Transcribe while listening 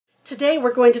Today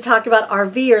we're going to talk about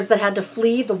RVers that had to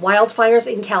flee the wildfires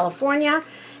in California,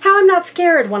 how I'm not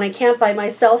scared when I camp by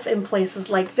myself in places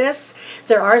like this.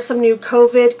 There are some new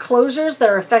COVID closures that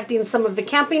are affecting some of the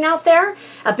camping out there.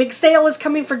 A big sale is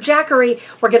coming for Jackery.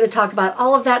 We're going to talk about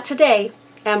all of that today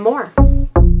and more.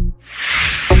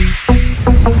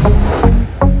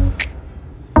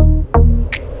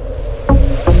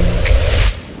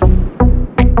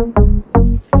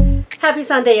 Happy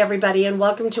Sunday, everybody, and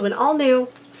welcome to an all-new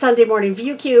Sunday Morning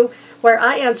View Queue, where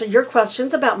I answer your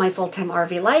questions about my full-time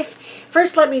RV life.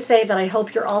 First, let me say that I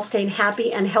hope you're all staying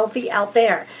happy and healthy out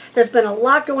there. There's been a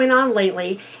lot going on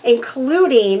lately,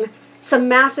 including some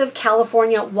massive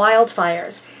California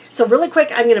wildfires. So really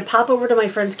quick, I'm going to pop over to my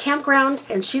friend's campground,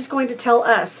 and she's going to tell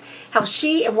us how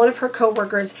she and one of her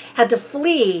coworkers had to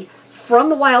flee from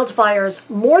the wildfires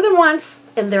more than once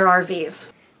in their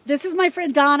RVs. This is my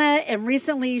friend Donna, and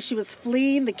recently she was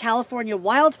fleeing the California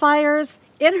wildfires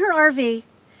in her RV,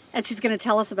 and she's going to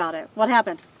tell us about it. What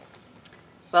happened?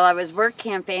 Well, I was work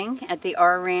camping at the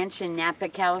R Ranch in Napa,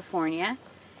 California,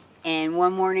 and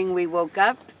one morning we woke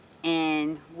up,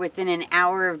 and within an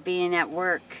hour of being at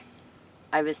work,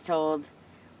 I was told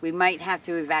we might have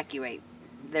to evacuate.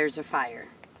 There's a fire.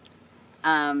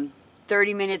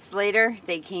 30 minutes later,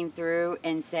 they came through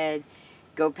and said,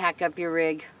 go pack up your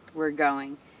rig, we're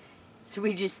going. So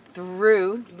we just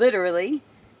literally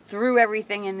threw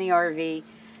everything in the RV,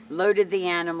 loaded the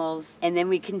animals, and then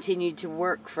we continued to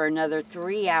work for another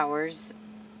 3 hours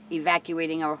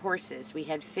evacuating our horses. We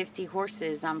had 50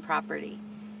 horses on property.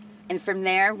 And from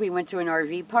there, we went to an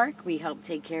RV park. We helped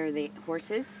take care of the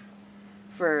horses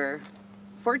for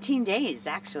 14 days,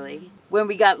 actually. When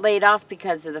we got laid off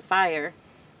because of the fire,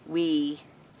 we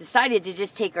decided to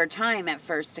just take our time at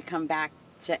first to come back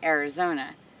to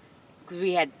Arizona.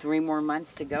 We had 3 more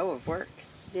months to go of work.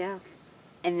 Yeah.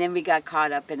 And then we got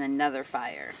caught up in another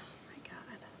fire. Oh my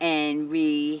God. And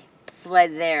we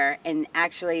fled there. And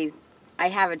actually, I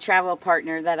have a travel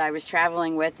partner that I was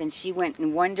traveling with, and she went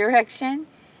in one direction,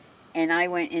 and I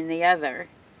went in the other.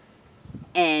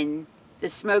 And the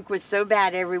smoke was so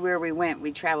bad everywhere we went.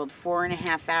 We traveled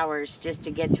 4.5 hours just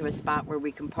to get to a spot where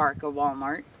we can park a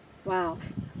Walmart. Wow.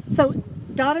 So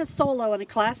Donna's solo in a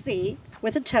Class C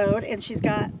with a toad, and she's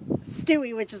got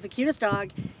Stewie, which is the cutest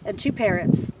dog, and 2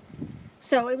 parrots.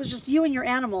 So it was just you and your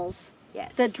animals.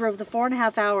 Yes. That drove the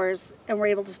 4.5 hours and were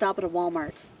able to stop at a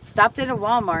Walmart. Stopped at a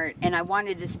Walmart, and I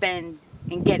wanted to spend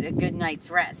and get a good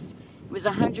night's rest. It was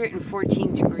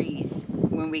 114 degrees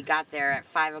when we got there at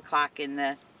 5 o'clock in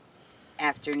the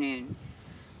afternoon.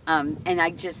 And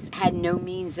I just had no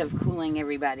means of cooling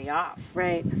everybody off.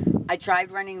 Right. I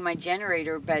tried running my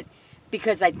generator, but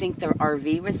because I think the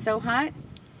RV was so hot,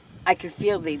 I could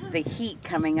feel the heat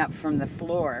coming up from the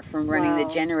floor from running the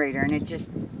generator, and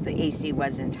the AC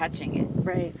wasn't touching it.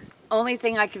 Right. Only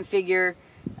thing I can figure,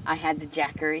 I had the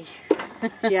Jackery.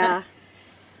 Yeah.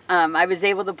 I was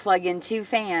able to plug in 2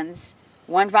 fans,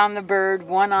 one on the bird,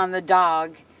 one on the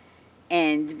dog,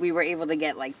 and we were able to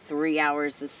get like 3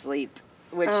 hours of sleep,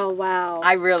 which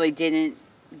I really didn't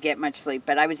get much sleep,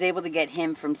 but I was able to get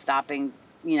him from stopping,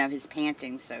 his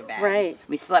panting so bad. Right.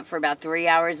 We slept for about 3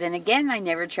 hours, and again, I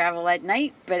never travel at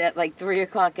night, but at like 3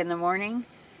 o'clock in the morning,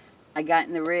 I got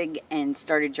in the rig and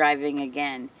started driving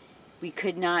again. We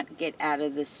could not get out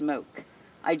of the smoke.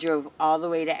 I drove all the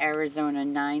way to Arizona,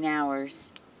 9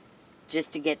 hours,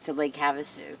 just to get to Lake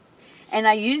Havasu. And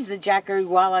I used the Jackery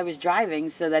while I was driving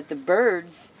so that the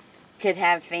birds could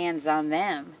have fans on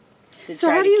them. So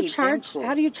how do you charge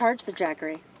the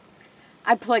Jackery?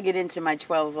 I plug it into my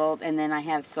 12 volt, and then I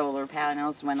have solar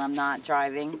panels when I'm not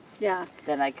driving. Yeah.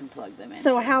 That I can plug them into.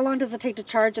 So how long does it take to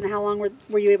charge, and how long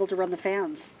were you able to run the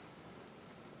fans?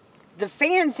 The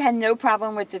fans had no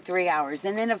problem with the 3 hours,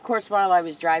 and then of course while I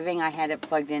was driving, I had it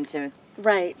plugged into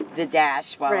the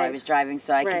dash while I was driving,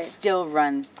 so I could still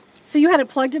run. So you had it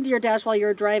plugged into your dash while you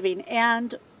were driving,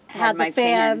 and had the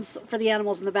fans for the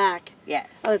animals in the back.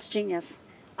 Yes. Oh, that's genius.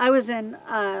 I was in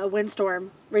a windstorm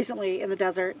recently in the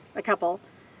desert, a couple,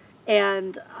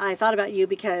 and I thought about you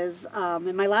because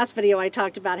in my last video I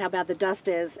talked about how bad the dust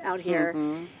is out here,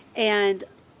 and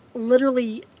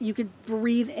literally you could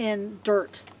breathe in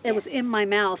dirt. It was in my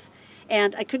mouth,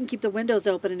 and I couldn't keep the windows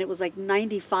open, and it was like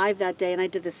 95 that day, and I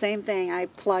did the same thing. I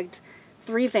plugged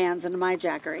 3 fans into my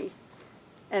Jackery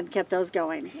and kept those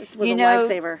going. It was a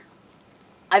lifesaver.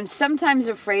 I'm sometimes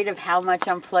afraid of how much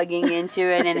I'm plugging into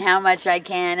it and how much I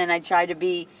can, and I try to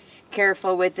be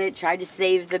careful with it, try to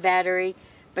save the battery.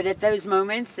 But at that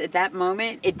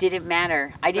moment, it didn't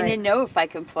matter. I didn't know if I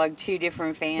could plug 2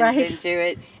 different fans into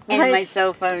it and my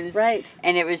cell phones.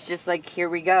 And it was just like, here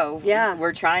we go. Yeah.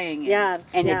 We're trying it. Yeah.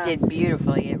 And it did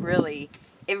beautifully. It really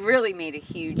it really made a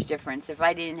huge difference. If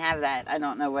I didn't have that, I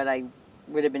don't know what I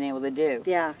would have been able to do.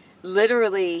 Yeah.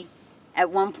 Literally, at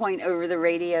one point over the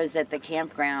radios at the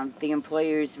campground, the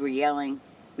employers were yelling,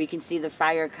 "We can see the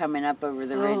fire coming up over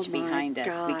the ridge behind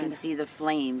us. We can see the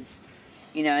flames."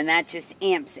 You know, and that just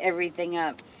amps everything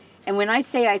up. And when I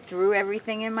say I threw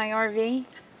everything in my RV,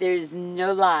 there's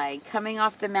no lie. Coming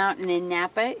off the mountain in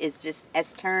Napa is just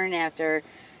S-turn after,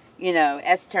 you know,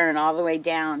 S-turn all the way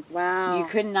down. Wow. You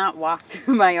could not walk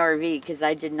through my RV because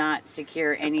I did not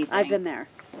secure anything. I've been there.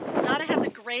 Donna has a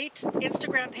great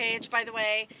Instagram page, by the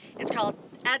way. It's called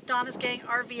 @Donna'sGang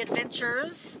RV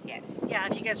Adventures. Yes. Yeah,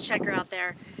 if you guys check her out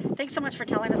there. Thanks so much for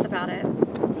telling us about it.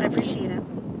 I appreciate it.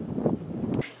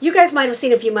 You guys might have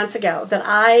seen a few months ago that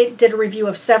I did a review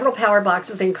of several power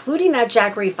boxes, including that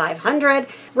Jackery 500.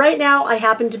 Right now, I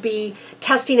happen to be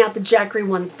testing out the Jackery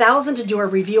 1000 to do a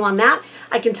review on that.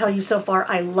 I can tell you so far,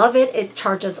 I love it. It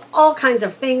charges all kinds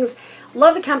of things.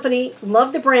 Love the company,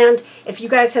 love the brand. If you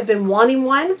guys have been wanting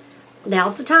one,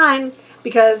 now's the time,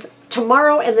 because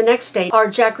tomorrow and the next day are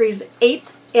Jackery's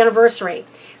 8th anniversary.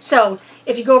 So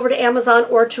if you go over to Amazon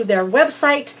or to their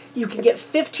website, you can get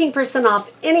 15% off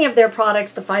any of their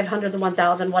products, the 500, the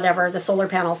 1000, whatever, the solar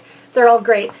panels. They're all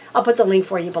great. I'll put the link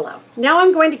for you below. Now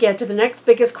I'm going to get to the next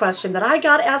biggest question that I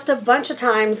got asked a bunch of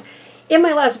times in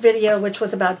my last video, which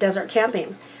was about desert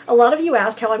camping. A lot of you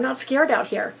asked how I'm not scared out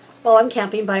here while I'm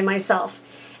camping by myself.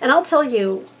 And I'll tell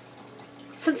you,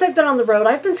 since I've been on the road,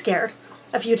 I've been scared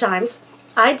a few times.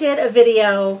 I did a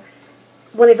video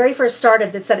when I very first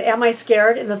started that said, "Am I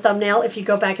scared?" in the thumbnail, if you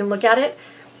go back and look at it.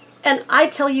 And I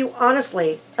tell you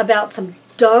honestly about some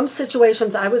dumb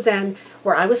situations I was in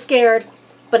where I was scared,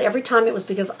 but every time it was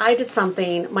because I did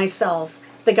something myself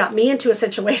that got me into a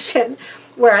situation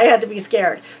where I had to be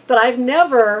scared. But I've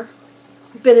never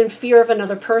been in fear of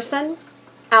another person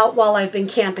out while I've been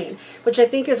camping, which I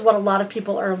think is what a lot of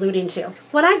people are alluding to.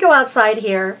 When I go outside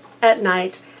here at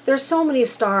night, there's so many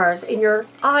stars and your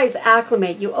eyes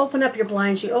acclimate. You open up your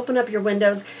blinds, you open up your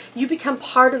windows, you become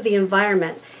part of the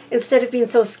environment instead of being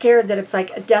so scared that it's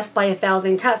like a death by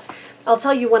 1,000 cuts. I'll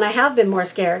tell you when I have been more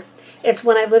scared. It's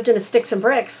when I lived in a sticks and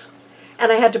bricks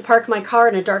and I had to park my car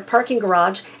in a dark parking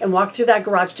garage and walk through that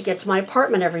garage to get to my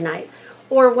apartment every night.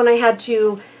 Or when I had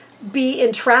to be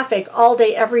in traffic all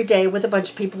day, every day with a bunch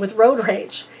of people with road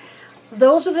rage.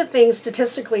 Those are the things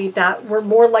statistically that were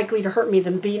more likely to hurt me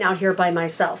than being out here by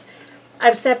myself.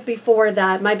 I've said before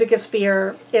that my biggest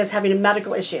fear is having a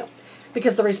medical issue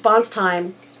because the response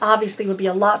time obviously would be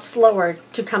a lot slower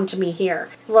to come to me here.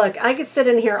 Look, I could sit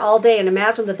in here all day and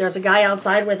imagine that there's a guy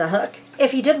outside with a hook.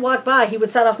 If he did walk by, he would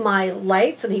set off my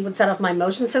lights and he would set off my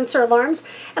motion sensor alarms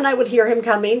and I would hear him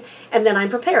coming and then I'm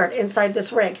prepared inside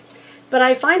this rig. But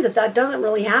I find that that doesn't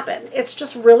really happen. It's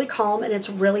just really calm and it's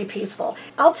really peaceful.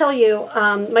 I'll tell you,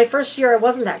 my first year I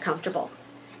wasn't that comfortable.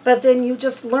 But then you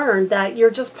just learn that you're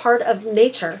just part of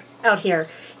nature out here.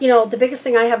 You know, the biggest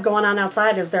thing I have going on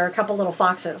outside is there are a couple little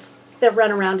foxes that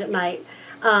run around at night.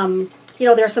 You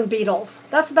know, there's some beetles.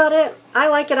 That's about it. I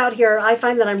like it out here. I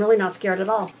find that I'm really not scared at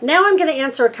all. Now I'm going to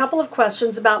answer a couple of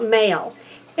questions about mail.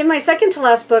 In my second to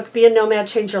last book, Be a Nomad,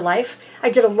 Change Your Life, I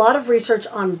did a lot of research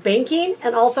on banking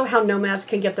and also how nomads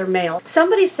can get their mail.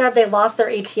 Somebody said they lost their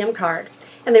ATM card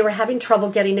and they were having trouble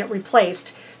getting it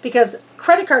replaced because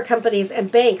credit card companies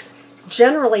and banks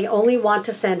generally only want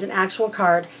to send an actual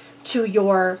card to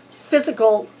your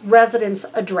physical residence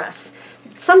address.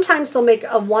 Sometimes they'll make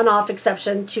a one-off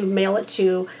exception to mail it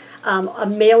to a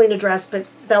mailing address, but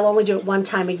they'll only do it one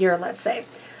time a year, let's say.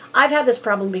 I've had this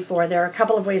problem before. There are a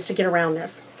couple of ways to get around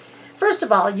this. First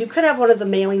of all, you could have one of the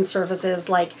mailing services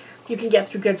like you can get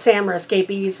through Good Sam or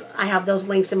Escapees. I have those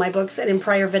links in my books and in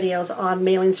prior videos on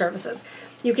mailing services.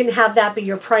 You can have that be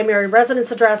your primary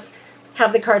residence address,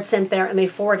 have the card sent there, and they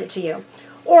forward it to you.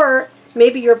 Or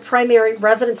maybe your primary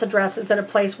residence address is at a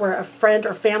place where a friend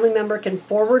or family member can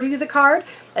forward you the card.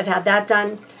 I've had that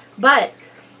done. But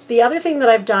the other thing that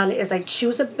I've done is I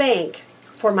choose a bank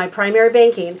for my primary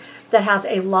banking that has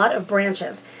a lot of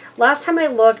branches. Last time I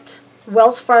looked,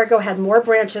 Wells Fargo had more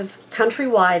branches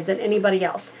countrywide than anybody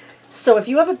else. So if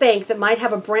you have a bank that might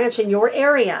have a branch in your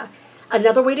area,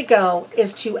 another way to go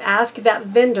is to ask that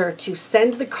vendor to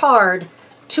send the card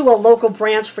to a local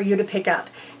branch for you to pick up.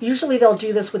 Usually they'll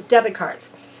do this with debit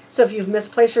cards. So if you've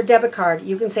misplaced your debit card,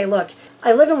 you can say, look,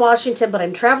 I live in Washington, but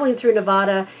I'm traveling through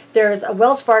Nevada. There's a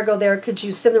Wells Fargo there. Could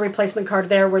you send the replacement card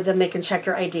there where then they can check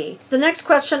your ID? The next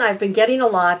question I've been getting a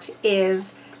lot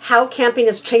is how camping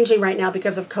is changing right now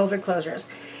because of COVID closures.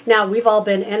 Now, we've all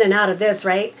been in and out of this,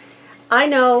 right? I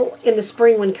know in the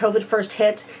spring when COVID first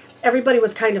hit, everybody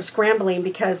was kind of scrambling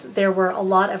because there were a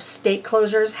lot of state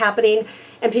closures happening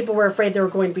and people were afraid there were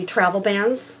going to be travel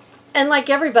bans. And like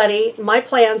everybody, my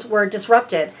plans were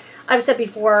disrupted. I've said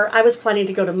before, I was planning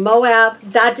to go to Moab.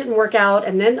 That didn't work out.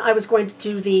 And then I was going to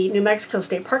do the New Mexico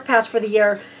State Park Pass for the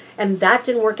year. And that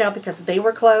didn't work out because they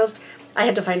were closed. I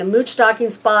had to find a mooch docking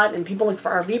spot, and people looked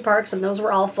for RV parks, and those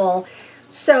were all full.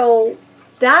 So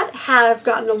that has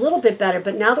gotten a little bit better.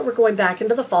 But now that we're going back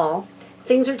into the fall,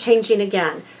 things are changing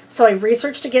again. So I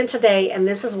researched again today, and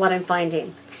this is what I'm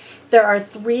finding. There are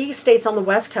 3 states on the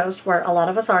West Coast, where a lot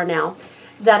of us are now,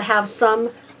 that have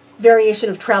some variation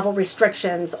of travel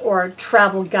restrictions or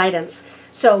travel guidance.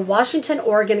 So Washington,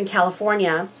 Oregon, and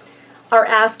California are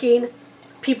asking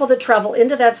people that travel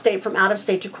into that state from out of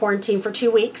state to quarantine for 2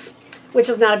 weeks, which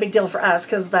is not a big deal for us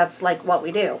because that's like what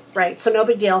we do, right? So no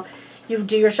big deal. You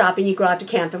do your shopping, you go out to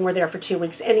camp, and we're there for 2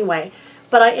 weeks anyway.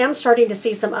 But I am starting to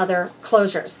see some other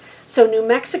closures. So New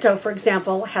Mexico, for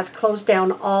example, has closed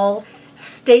down all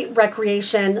state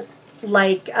recreation,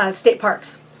 like state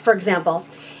parks, for example.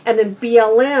 And then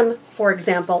BLM, for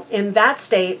example, in that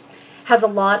state has a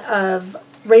lot of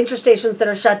ranger stations that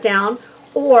are shut down,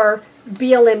 or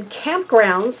BLM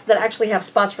campgrounds that actually have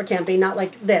spots for camping, not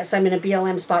like this. I'm in a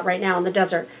BLM spot right now in the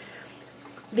desert.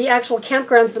 The actual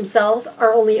campgrounds themselves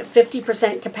are only at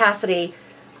 50% capacity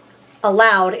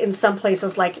allowed in some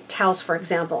places like Taos, for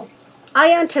example.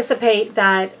 I anticipate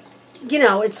that,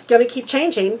 it's going to keep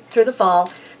changing through the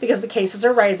fall because the cases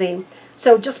are rising.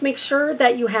 So just make sure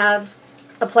that you have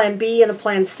a plan B and a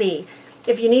plan C.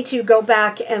 If you need to, go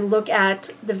back and look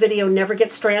at the video Never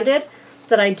Get Stranded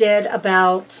that I did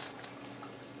about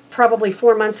probably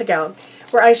 4 months ago,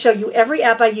 where I show you every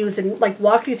app I use and like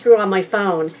walk you through on my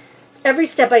phone every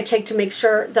step I take to make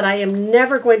sure that I am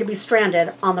never going to be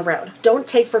stranded on the road. Don't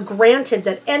take for granted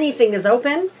that anything is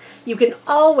open. You can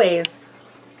always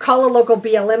call a local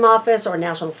BLM office or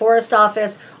National Forest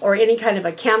office or any kind of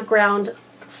a campground,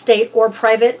 state or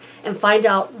private, and find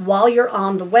out while you're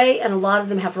on the way, and a lot of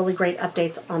them have really great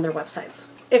updates on their websites.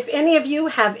 If any of you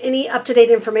have any up-to-date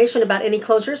information about any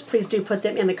closures, please do put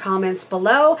them in the comments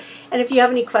below. And if you have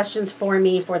any questions for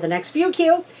me for the next View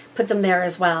Queue, put them there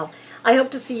as well. I hope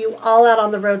to see you all out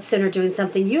on the road soon or doing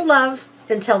something you love.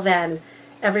 Until then,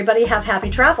 everybody have happy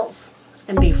travels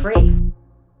and be free.